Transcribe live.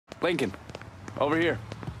Lincoln, over here.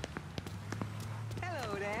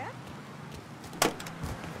 Hello there.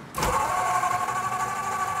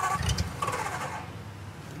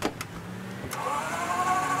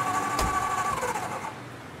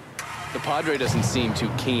 The Padre doesn't seem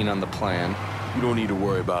too keen on the plan. You don't need to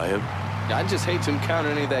worry about him. I'd just hate to encounter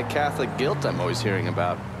any of that Catholic guilt I'm always hearing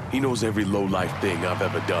about. He knows every low-life thing I've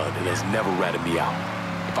ever done and has never ratted me out.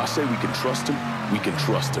 If I say we can trust him, we can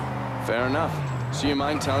trust him. Fair enough. So you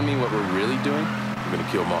mind telling me what we're really doing? We're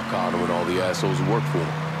gonna kill Marcano and all the assholes who work for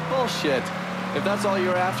him. Bullshit. If that's all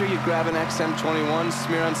you're after, you'd grab an XM21,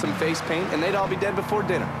 smear on some face paint, and they'd all be dead before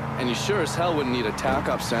dinner. And you sure as hell wouldn't need a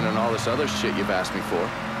TACOP center and all this other shit you've asked me for.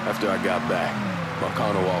 After I got back,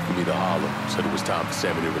 Marcano offered me the hollow, said it was time for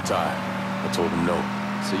Sammy to retire. I told him no.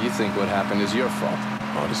 So you think what happened is your fault?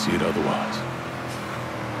 Hard to see it otherwise.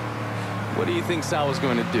 What do you think Sal was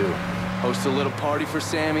going to do? Host a little party for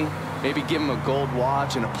Sammy? Maybe give him a gold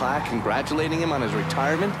watch and a plaque congratulating him on his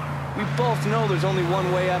retirement? We both know there's only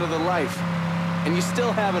one way out of the life. And you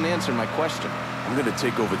still haven't answered my question. I'm gonna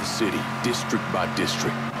take over the city, district by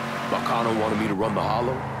district. Marcano wanted me to run the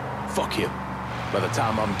hollow? Fuck him. By the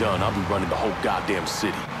time I'm done, I'll be running the whole goddamn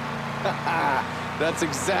city. That's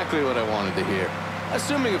exactly what I wanted to hear.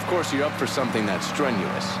 Assuming, of course, you're up for something that's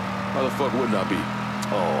strenuous. How the fuck wouldn't I be?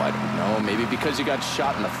 Oh, I don't know. Maybe because you got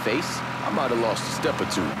shot in the face? I might have lost a step or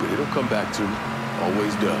two, but it'll come back to me.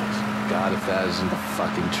 Always does. God, if that isn't the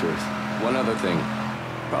fucking truth. One other thing.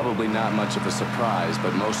 Probably not much of a surprise,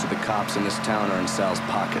 but most of the cops in this town are in Sal's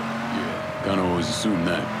pocket. Yeah, kinda always assume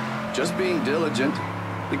that. Just being diligent.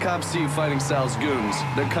 The cops see you fighting Sal's goons.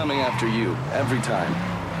 They're coming after you, every time.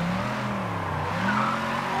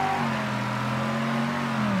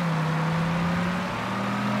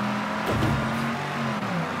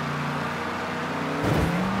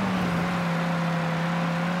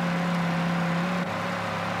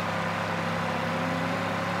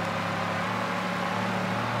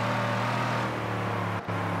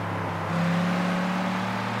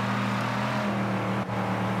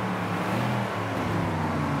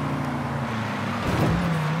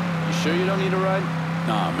 Sure you don't need a ride?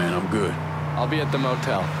 Nah, man, I'm good. I'll be at the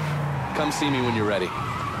motel. Come see me when you're ready. So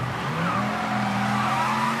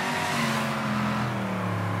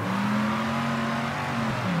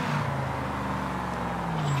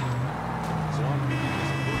I'm reading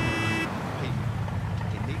this book paper,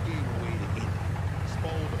 and they gave away the ending.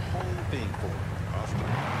 Spoiled the whole thing for me.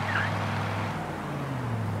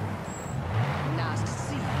 Nice to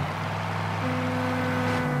see you.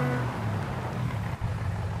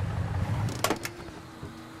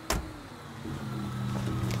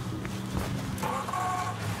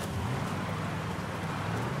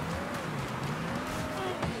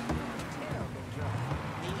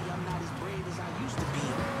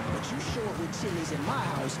 Chili's in my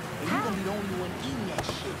house, and you're gonna be the only one eating that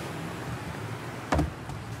shit.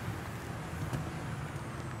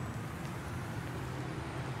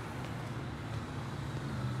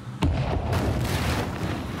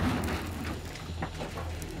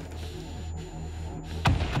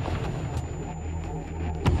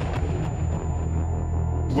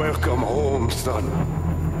 Welcome home, son.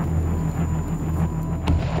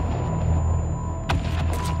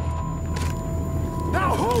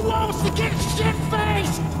 Now who wants to get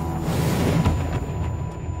shit-faced?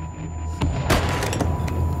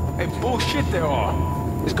 Hey, bullshit they are.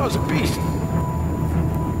 This guy's a beast.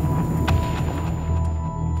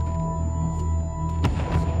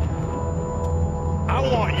 I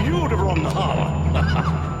want you to run the holler.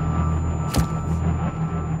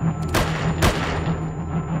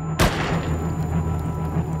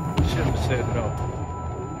 Shouldn't have said no.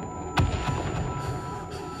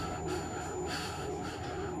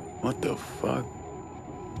 What the fuck?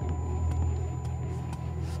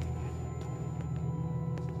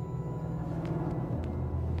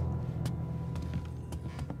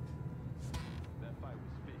 That fight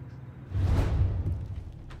was fixed.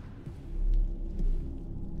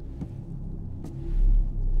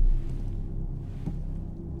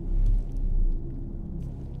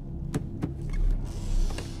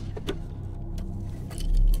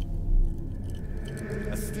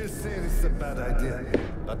 I still say this is a bad idea,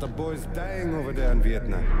 but the boy's dying over there in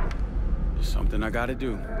Vietnam. It's something I gotta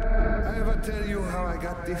do. I ever tell you how I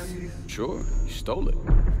got this? Sure, you stole it.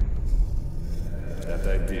 That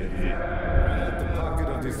I did. Right at the pocket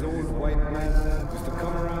of this old white man used to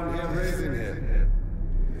come around here raising hell.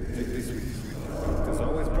 Take this with you. It has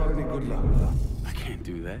always brought me good luck. I can't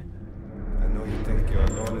do that. I know you think you're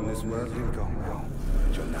alone in this world, Lincoln,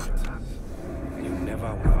 but you're not. And you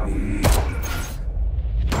never will be.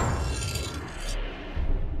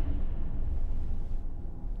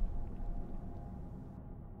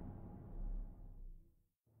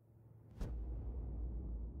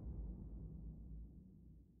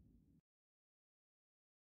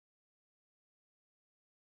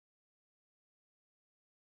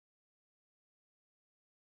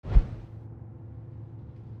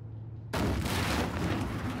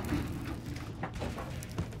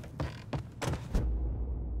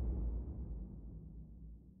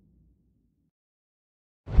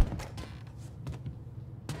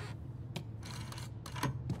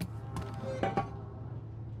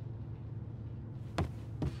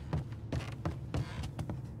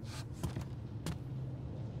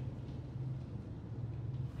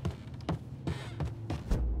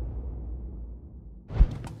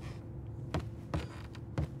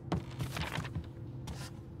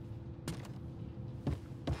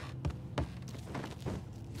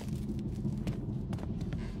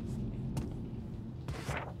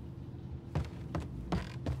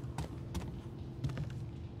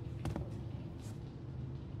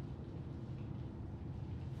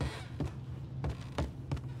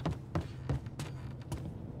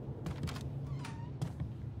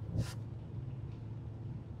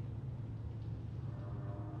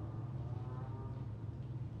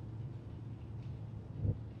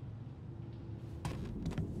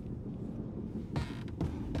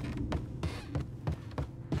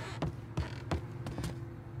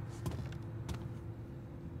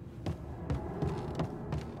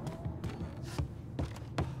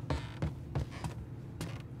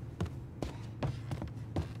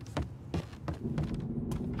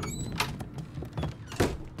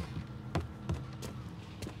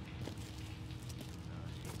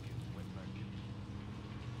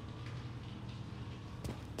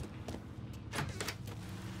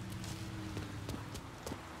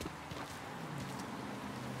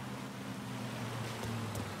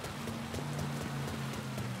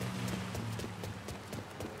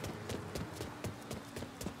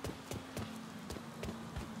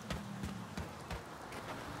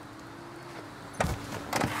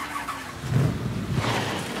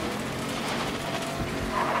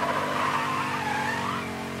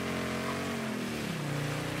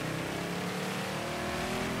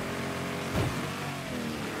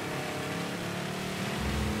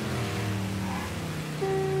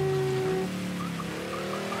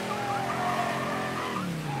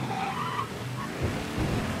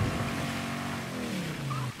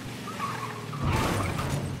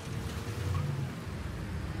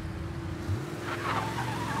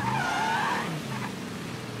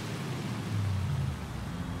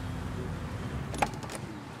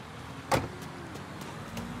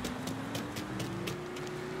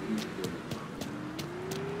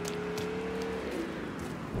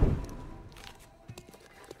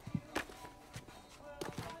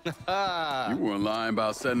 You weren't lying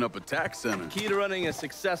about setting up a tax center. Key to running a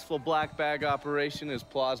successful black bag operation is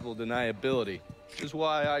plausible deniability, which is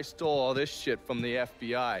why I stole all this shit from the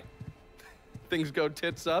FBI. Things go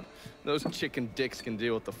tits up, those chicken dicks can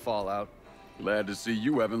deal with the fallout. Glad to see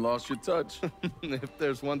you haven't lost your touch. If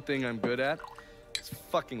there's one thing I'm good at, it's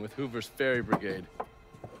fucking with Hoover's Ferry Brigade.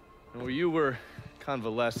 And where you were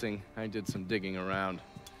convalescing, I did some digging around.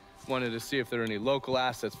 Wanted to see if there are any local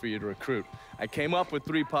assets for you to recruit. I came up with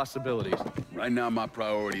 3 possibilities. Right now, my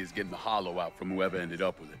priority is getting the hollow out from whoever ended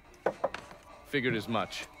up with it. Figured as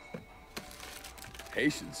much.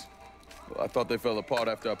 Haitians? Well, I thought they fell apart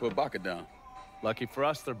after I put Baca down. Lucky for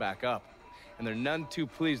us, they're back up. And they're none too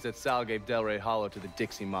pleased that Sal gave Delray Hollow to the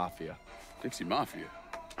Dixie Mafia. Dixie Mafia?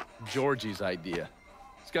 Georgie's idea.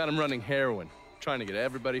 He's got him running heroin, trying to get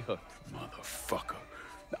everybody hooked. Motherfucker.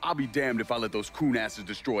 I'll be damned if I let those coon asses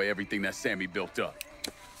destroy everything that Sammy built up.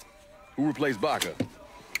 Who replaced Baca?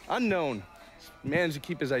 Unknown. Managed to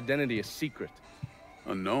keep his identity a secret.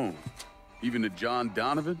 Unknown? Even to John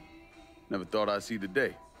Donovan? Never thought I'd see the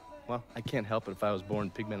day. Well, I can't help it if I was born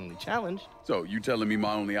pigmentally challenged. So, you telling me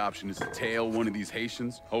my only option is to tail one of these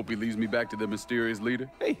Haitians? Hope he leads me back to the mysterious leader?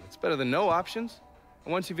 Hey, it's better than no options.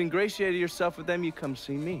 And once you've ingratiated yourself with them, you come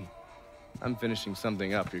see me. I'm finishing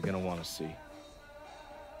something up you're gonna want to see.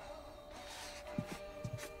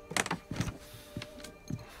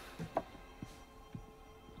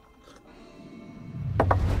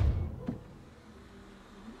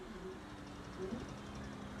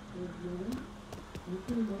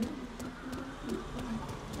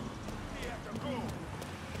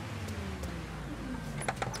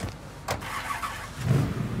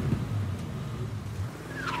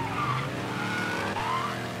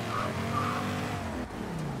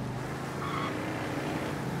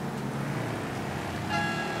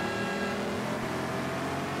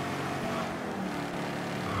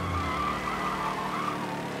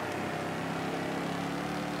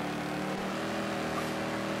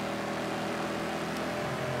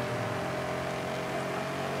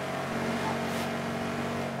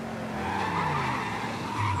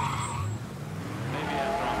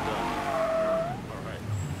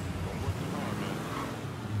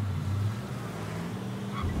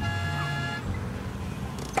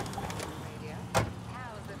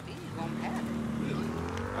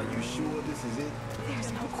 This is it?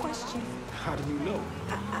 There's no question. How do you know?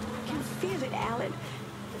 I can feel it, Alan.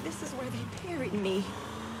 This is where they buried me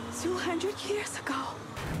 200 years ago.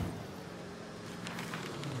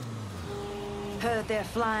 Heard they're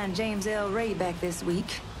flying James L. Ray back this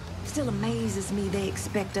week. Still amazes me they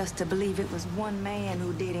expect us to believe it was one man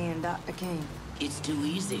who did end Dr. King. It's too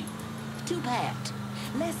easy. Too bad.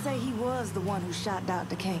 Let's say he was the one who shot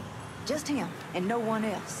Dr. King. Just him and no one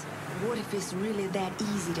else. What if it's really that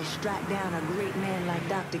easy to strike down a great man like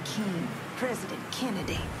Dr. King, President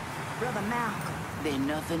Kennedy, Brother Malcolm? Then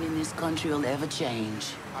nothing in this country will ever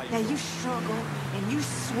change. Now you struggle and you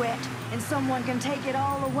sweat and someone can take it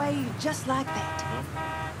all away just like that.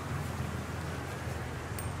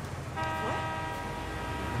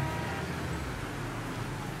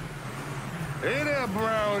 Hey there,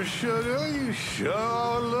 brown sugar. You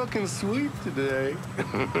sure looking sweet today.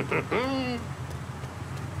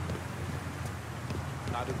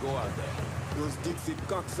 Now to go out there. Those Dixie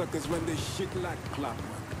cocksuckers run this shit like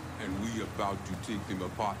clockwork. And we about to take them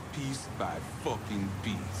apart piece by fucking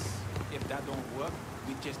piece. If that don't work,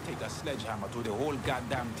 we just take a sledgehammer to the whole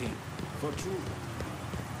goddamn thing. For true.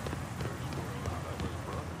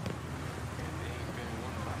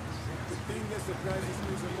 The thing that surprises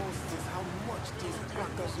me the most is how much these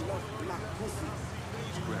crackers love black pussy.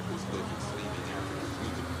 These crackers love enslaving African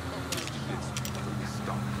women. Let's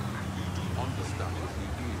stop. We do understand what we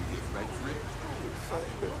do here, right, Fred?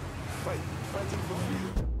 Fighting for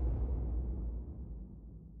freedom.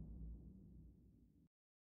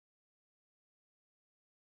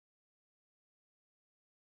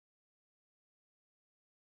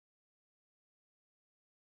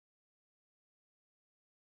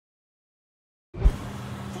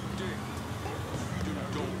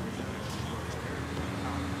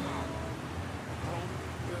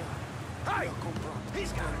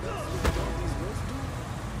 He's got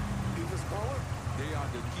They are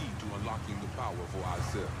the key to unlocking the power for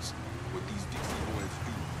ourselves. What these Dixie boys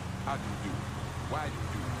do, how do you do it, why do you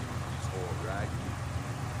do it, it's all right.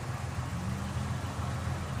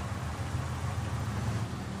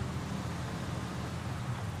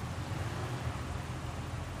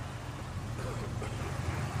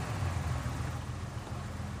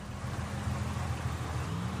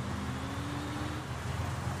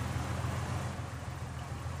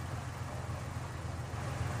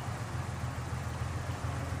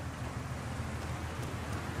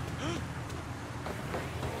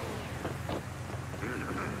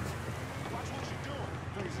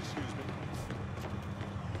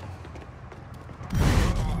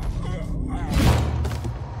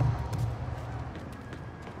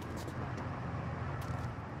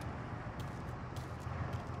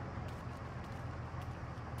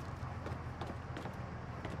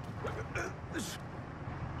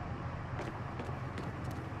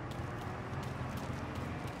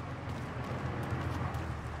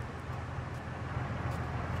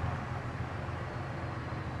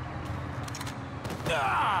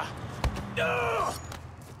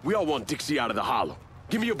 We all want Dixie out of the hollow.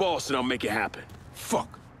 Give me your boss and I'll make it happen.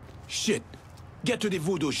 Fuck. Shit. Get to the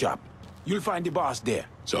voodoo shop. You'll find the boss there.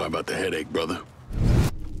 Sorry about the headache, brother.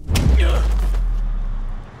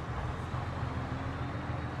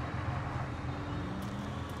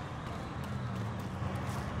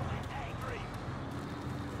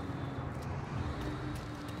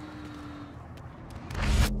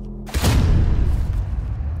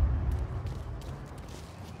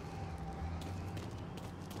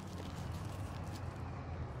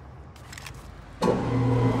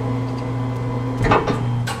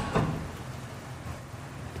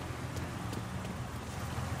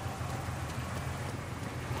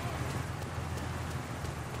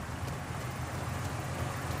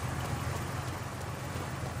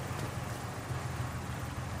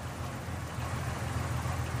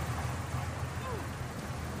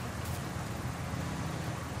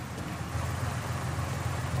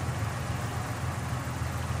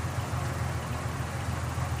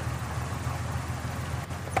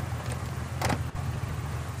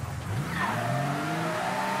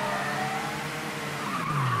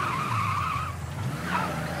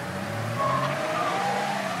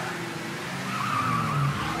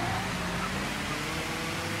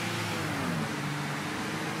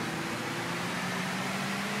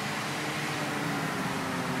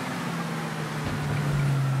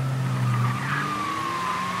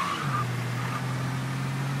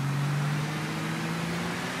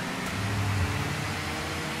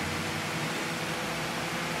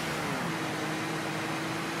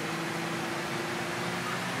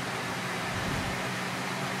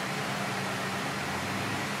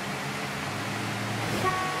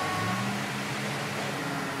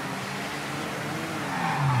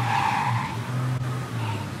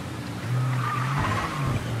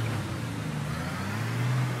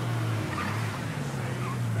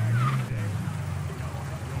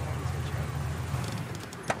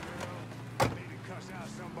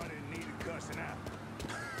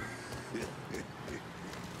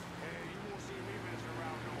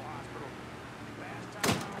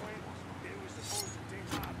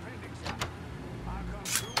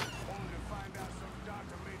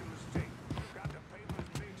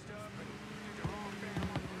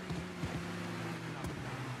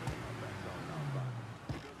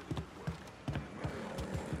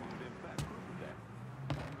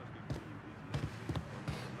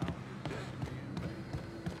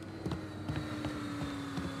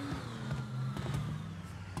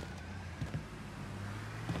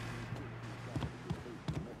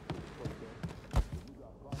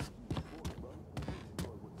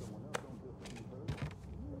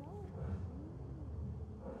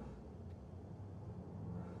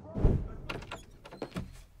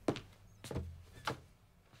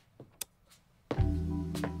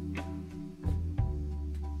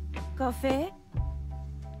 Coffee?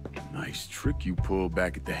 Nice trick you pulled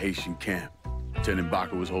back at the Haitian camp. Lieutenant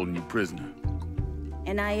Baca was holding you prisoner.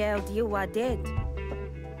 And I yelled you I did.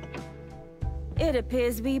 It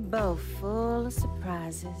appears we both full of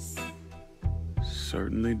surprises.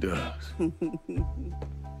 Certainly does.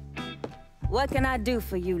 What can I do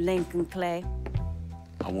for you, Lincoln Clay?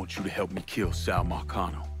 I want you to help me kill Sal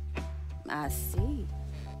Marcano. I see.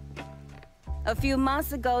 A few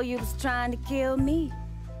months ago, you was trying to kill me.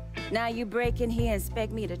 Now you break in here and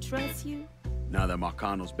expect me to trust you? Now that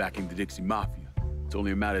Marcano's backing the Dixie Mafia, it's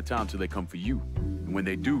only a matter of time till they come for you. And when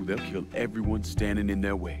they do, they'll kill everyone standing in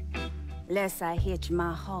their way. Lest I hitch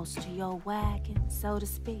my horse to your wagon, so to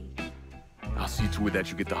speak. I'll see to it that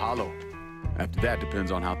you get the hollow. After that,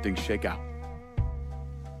 depends on how things shake out.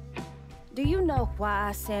 Do you know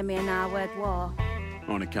why Sammy and I were at war?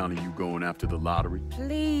 On account of you going after the lottery?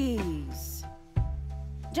 Please.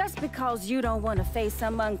 Just because you don't want to face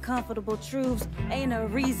some uncomfortable truths ain't a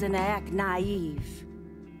reason to act naive.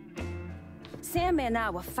 Sammy and I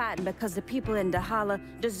were fighting because the people in the holler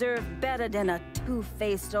deserved better than a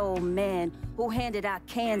two-faced old man who handed out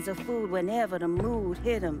cans of food whenever the mood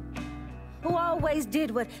hit him. Who always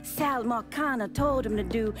did what Sal Marcano told him to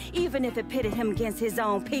do, even if it pitted him against his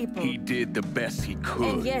own people. He did the best he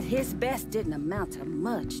could. And yet his best didn't amount to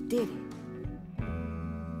much, did it?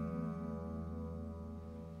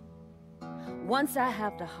 Once I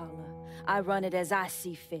have the holler, I run it as I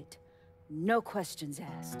see fit. No questions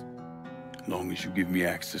asked. As long as you give me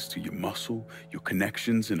access to your muscle, your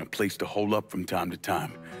connections, and a place to hole up from time to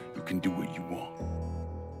time, you can do what you want.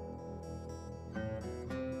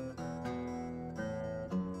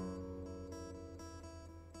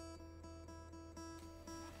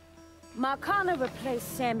 Marcano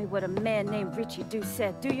replaced Sammy with a man named Richie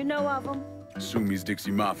Doucette. Do you know of him? Assume he's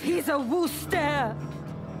Dixie Mafia. He's a Wooster.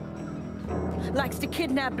 Likes to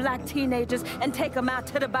kidnap black teenagers and take them out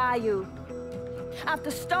to the bayou.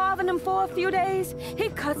 After starving them for a few days, he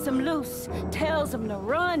cuts them loose, tells them to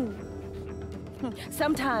run.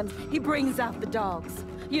 Sometimes he brings out the dogs,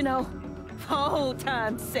 you know, for old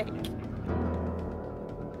time's sake.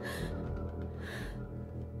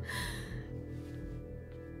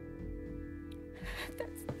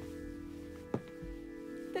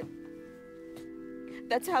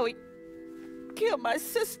 That's how he killed my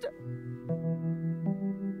sister.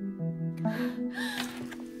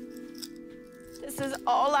 This is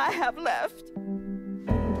all I have left.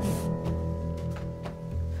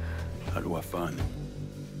 How do I find him?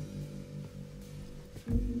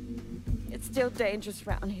 It's still dangerous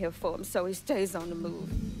around here for him, so he stays on the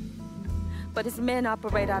move. But his men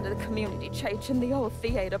operate out of the community church in the old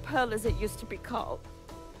theater, Pearl as it used to be called.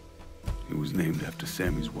 It was named after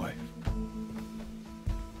Sammy's wife.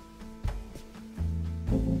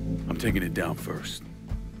 I'm taking it down first.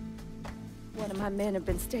 One of my men have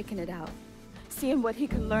been staking it out, seeing what he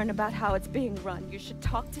can learn about how it's being run. You should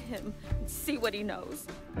talk to him and see what he knows.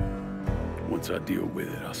 Once I deal with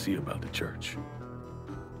it, I'll see about the church.